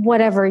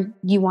whatever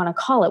you want to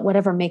call it,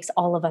 whatever makes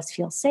all of us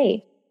feel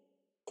safe.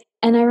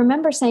 And I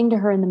remember saying to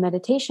her in the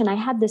meditation, I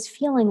had this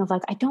feeling of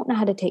like, I don't know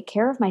how to take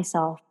care of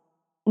myself.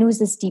 And it was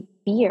this deep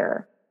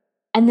fear.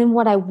 And then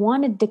what I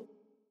wanted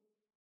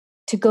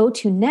to go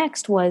to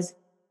next was,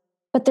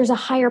 but there's a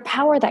higher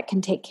power that can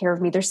take care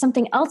of me. There's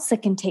something else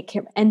that can take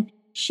care of me. And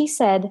she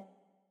said,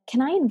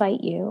 can I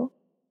invite you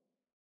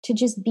to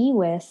just be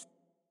with,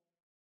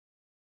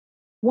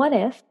 what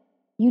if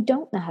you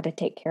don't know how to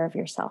take care of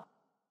yourself?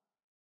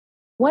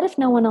 What if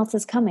no one else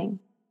is coming?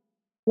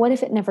 What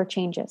if it never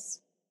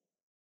changes?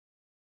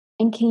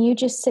 And can you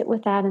just sit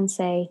with that and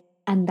say,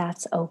 and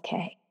that's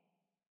okay?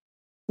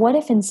 What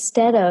if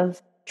instead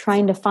of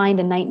trying to find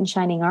a knight in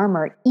shining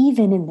armor,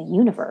 even in the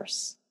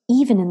universe,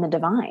 even in the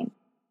divine,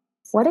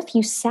 what if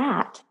you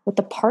sat with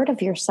the part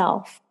of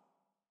yourself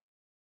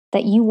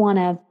that you want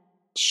to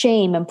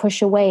shame and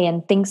push away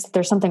and thinks that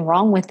there's something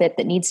wrong with it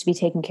that needs to be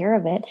taken care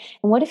of it?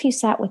 And what if you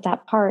sat with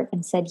that part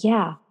and said,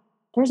 yeah,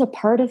 there's a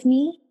part of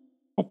me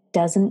that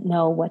doesn't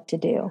know what to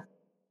do.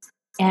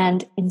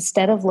 And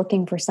instead of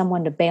looking for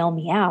someone to bail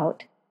me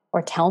out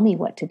or tell me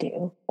what to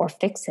do or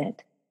fix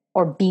it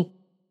or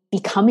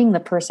becoming the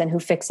person who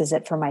fixes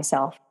it for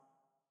myself,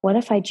 what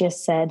if I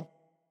just said,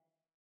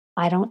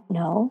 I don't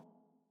know.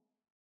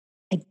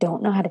 I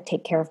don't know how to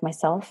take care of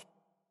myself.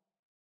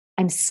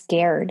 I'm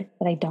scared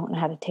that I don't know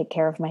how to take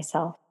care of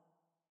myself.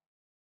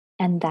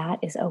 And that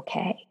is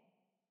okay.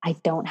 I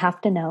don't have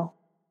to know.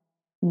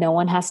 No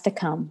one has to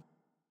come.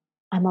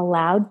 I'm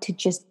allowed to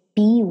just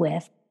be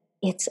with,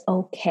 it's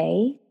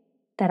okay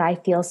that I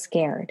feel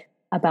scared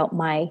about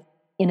my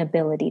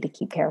inability to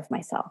keep care of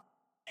myself.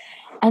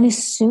 And as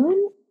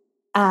soon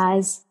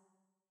as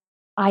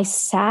I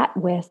sat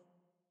with,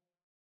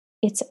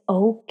 it's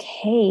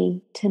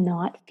okay to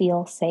not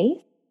feel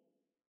safe,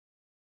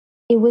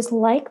 it was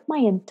like my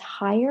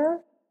entire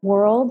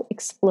world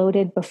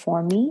exploded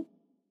before me,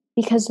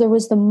 because there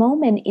was the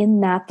moment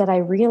in that I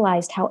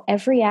realized how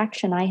every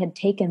action I had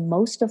taken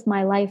most of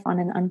my life on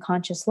an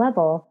unconscious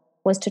level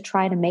was to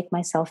try to make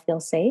myself feel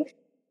safe.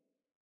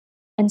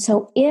 And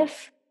so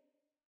if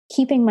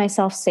keeping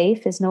myself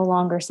safe is no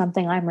longer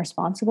something I'm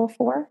responsible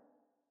for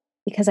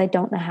because I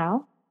don't know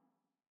how,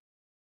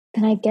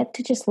 then I get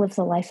to just live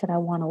the life that I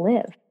want to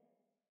live.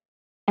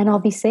 And I'll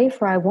be safe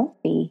or I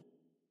won't be.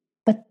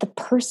 But the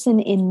person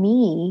in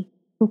me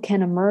who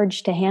can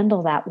emerge to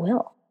handle that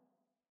will.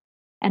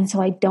 And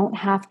so I don't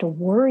have to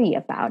worry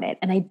about it.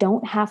 And I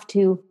don't have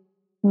to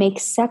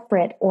make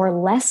separate or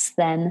less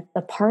than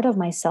the part of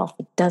myself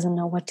that doesn't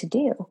know what to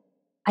do.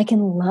 I can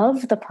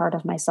love the part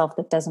of myself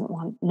that doesn't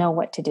know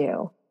what to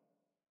do,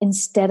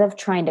 instead of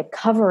trying to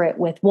cover it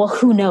with, well,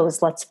 who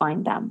knows, let's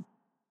find them.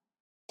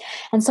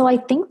 And so I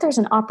think there's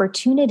an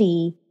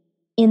opportunity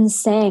in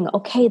saying,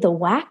 okay, the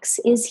wax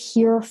is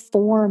here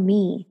for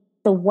me.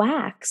 The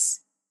wax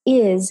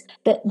is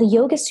that the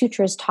Yoga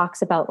Sutras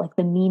talks about like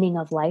the meaning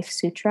of life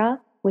sutra,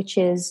 which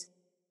is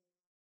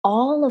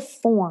all of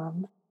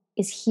form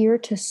is here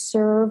to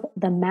serve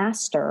the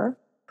master,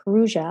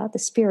 Purusha, the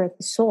spirit,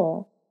 the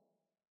soul,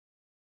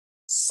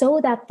 so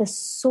that the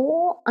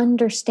soul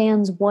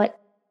understands what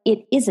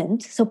it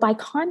isn't. So by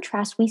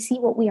contrast, we see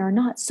what we are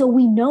not. So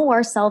we know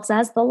ourselves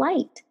as the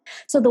light.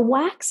 So the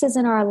wax is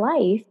in our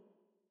life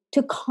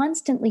to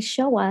constantly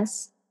show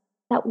us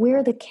that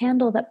we're the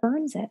candle that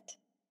burns it,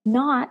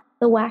 not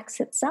the wax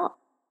itself.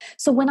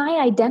 So when I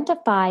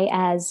identify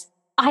as,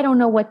 I don't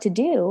know what to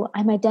do,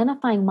 I'm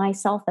identifying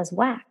myself as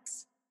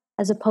wax,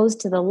 as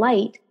opposed to the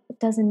light that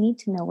doesn't need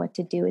to know what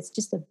to do. It's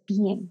just a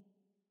being.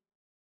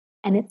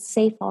 And it's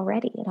safe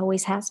already. It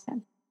always has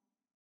been.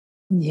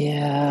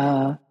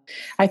 Yeah.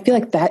 I feel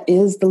like that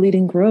is the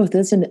leading growth,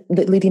 isn't it?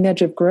 The leading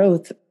edge of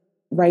growth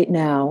right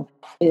now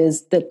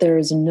is that there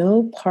is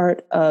no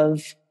part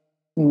of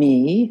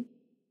me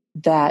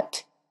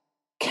that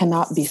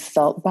cannot be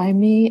felt by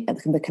me and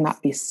that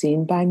cannot be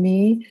seen by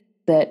me,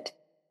 that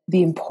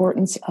the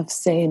importance of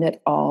saying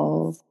it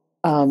all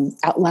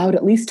out loud,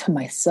 at least to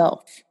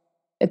myself.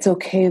 It's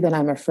okay that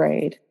I'm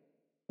afraid,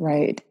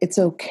 right? It's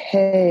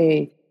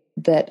okay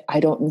that I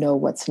don't know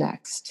what's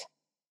next.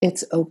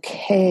 It's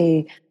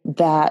okay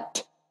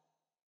that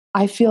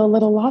I feel a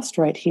little lost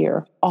right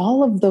here.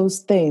 All of those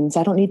things,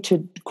 I don't need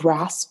to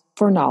grasp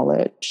for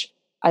knowledge.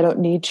 I don't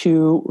need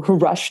to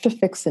rush to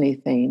fix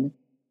anything.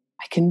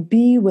 I can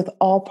be with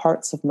all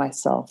parts of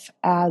myself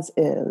as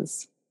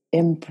is,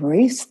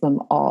 embrace them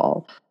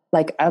all.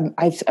 Like I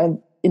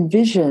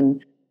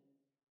envision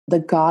the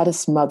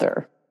goddess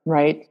mother,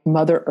 right?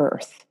 Mother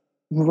Earth,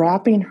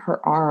 wrapping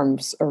her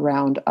arms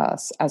around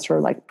us as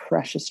her like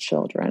precious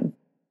children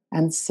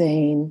and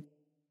saying,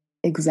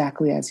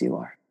 exactly as you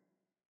are,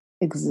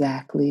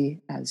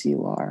 exactly as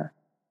you are.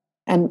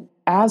 And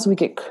as we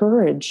get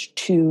courage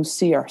to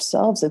see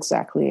ourselves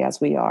exactly as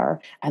we are,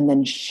 and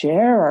then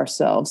share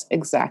ourselves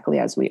exactly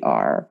as we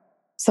are,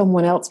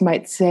 someone else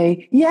might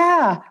say,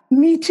 yeah,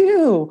 me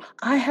too.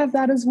 I have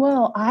that as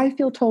well. I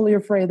feel totally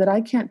afraid that I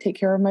can't take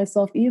care of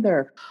myself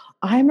either.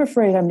 I'm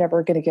afraid I'm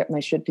never going to get my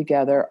shit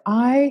together.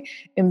 I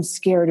am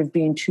scared of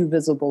being too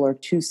visible or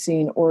too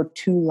seen or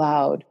too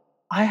loud.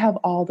 I have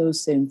all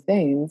those same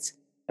things.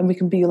 And we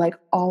can be like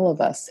all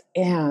of us.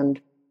 And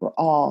we're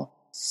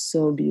all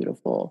so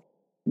beautiful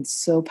and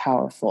so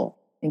powerful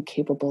and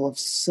capable of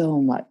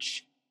so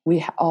much.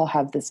 We all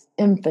have this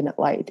infinite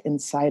light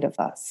inside of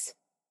us.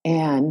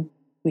 And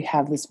we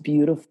have this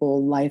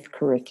beautiful life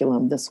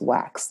curriculum, this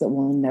wax that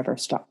will never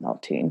stop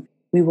melting.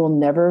 We will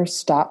never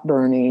stop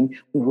burning.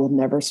 We will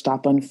never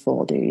stop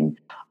unfolding.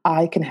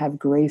 I can have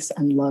grace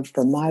and love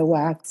for my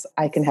wax.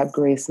 I can have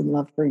grace and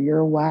love for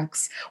your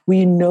wax.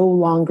 We no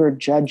longer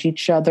judge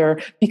each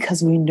other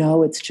because we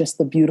know it's just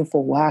the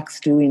beautiful wax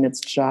doing its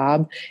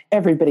job.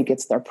 Everybody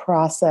gets their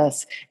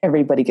process.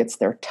 Everybody gets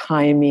their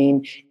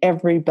timing.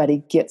 Everybody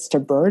gets to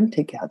burn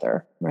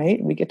together,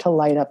 right? We get to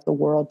light up the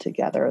world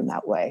together in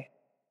that way.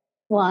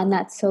 Well, and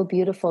that's so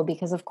beautiful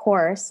because, of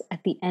course,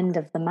 at the end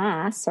of the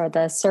Mass or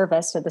the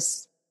service or the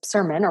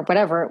sermon or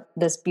whatever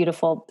this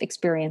beautiful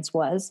experience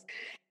was.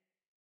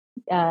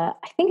 I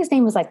think his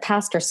name was like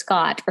Pastor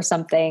Scott or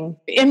something.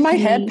 In my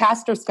head,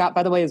 Pastor Scott,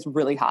 by the way, is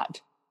really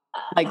hot,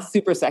 like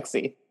super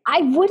sexy.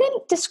 I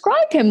wouldn't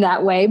describe him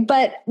that way,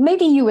 but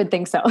maybe you would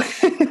think so.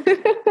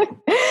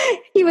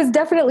 He was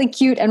definitely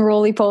cute and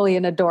roly-poly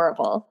and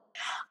adorable.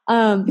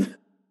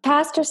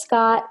 Pastor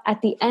Scott,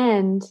 at the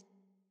end,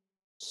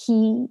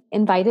 he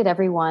invited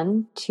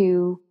everyone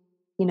to,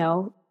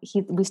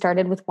 we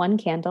started with one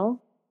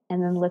candle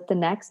and then lit the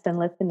next,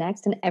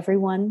 and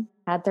everyone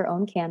had their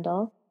own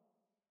candle.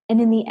 And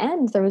in the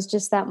end, there was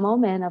just that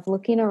moment of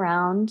looking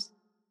around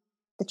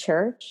the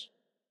church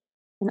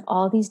and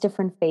all these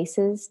different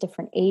faces,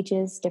 different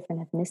ages,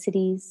 different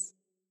ethnicities,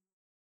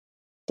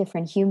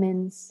 different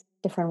humans,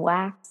 different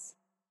wax,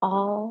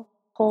 all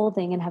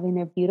holding and having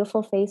their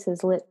beautiful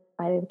faces lit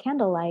by the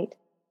candlelight.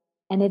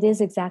 And it is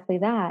exactly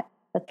that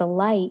the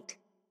light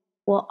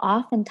will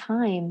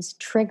oftentimes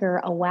trigger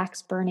a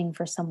wax burning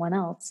for someone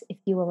else if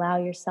you allow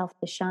yourself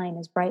to shine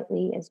as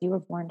brightly as you were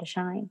born to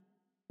shine.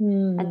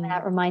 And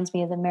that reminds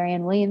me of the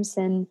Marianne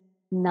Williamson,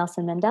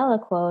 Nelson Mandela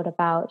quote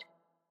about,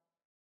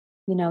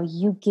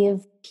 you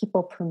give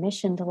people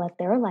permission to let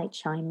their light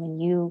shine when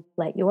you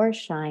let yours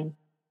shine.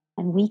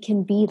 And we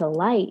can be the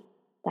light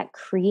that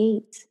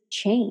creates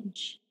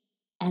change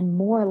and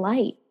more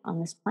light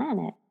on this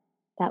planet,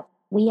 that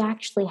we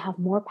actually have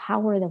more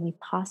power than we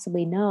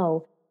possibly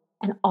know.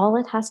 And all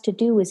it has to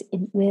do is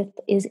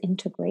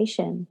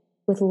integration,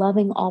 with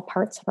loving all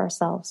parts of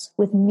ourselves,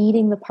 with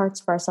meeting the parts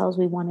of ourselves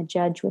we want to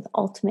judge with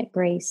ultimate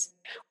grace,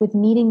 with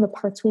meeting the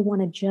parts we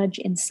want to judge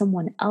in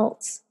someone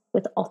else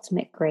with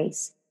ultimate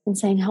grace, and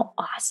saying how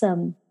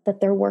awesome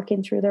that they're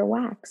working through their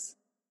wax.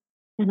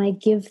 And I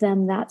give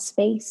them that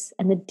space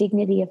and the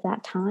dignity of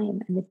that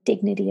time and the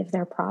dignity of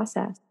their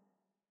process,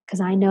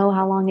 because I know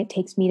how long it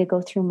takes me to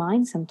go through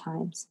mine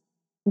sometimes.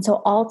 And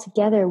so all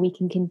together, we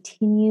can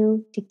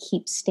continue to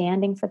keep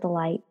standing for the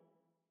light,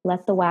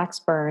 let the wax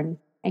burn,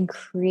 and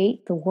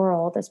create the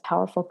world as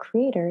powerful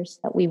creators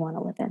that we want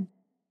to live in.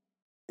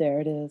 There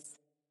it is.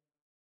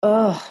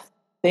 Oh,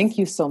 thank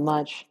you so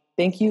much.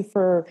 Thank you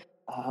for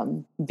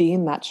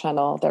being that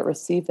channel that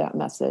received that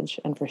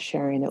message and for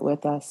sharing it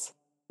with us.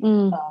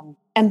 And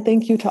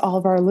thank you to all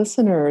of our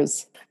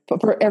listeners,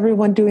 for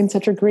everyone doing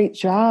such a great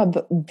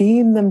job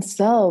being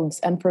themselves,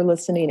 and for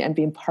listening and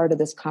being part of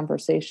this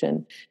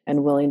conversation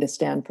and willing to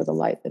stand for the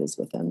light that is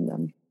within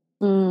them.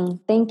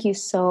 Thank you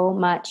so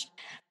much for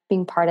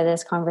being part of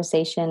this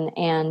conversation.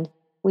 And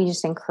we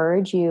just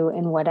encourage you,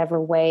 in whatever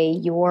way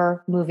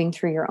you're moving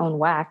through your own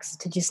wax,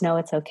 to just know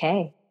it's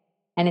okay.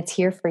 And it's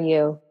here for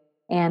you.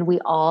 And we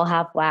all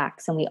have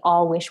wax, and we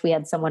all wish we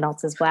had someone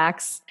else's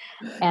wax.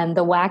 And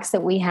the wax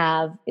that we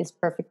have is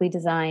perfectly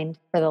designed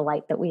for the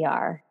light that we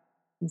are.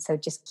 And so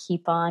just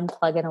keep on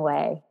plugging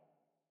away.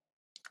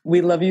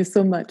 We love you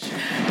so much.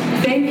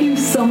 Thank you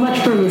so much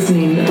for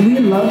listening. We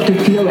love to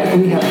feel like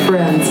we have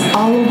friends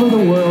all over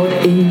the world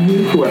in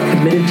you who are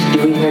committed to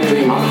doing their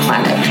dream on the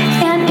planet.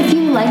 And if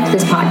you liked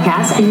this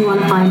podcast and you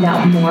want to find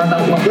out more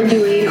about what we're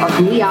doing or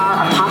who we are,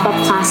 our pop-up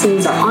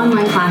classes, our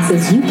online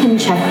classes, you can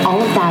check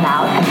all of that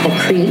out at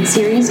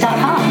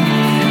thecreateseries.com.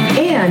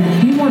 And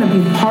if you want to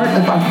be part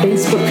of our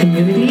Facebook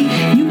community,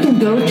 you can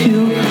go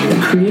to the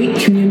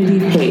Create Community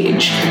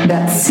page.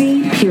 That's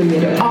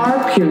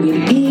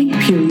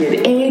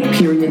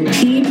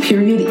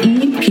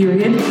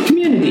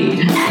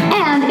C.R.E.A.T.community.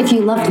 And if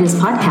you loved this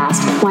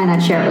podcast, why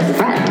not share it with a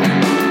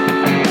friend?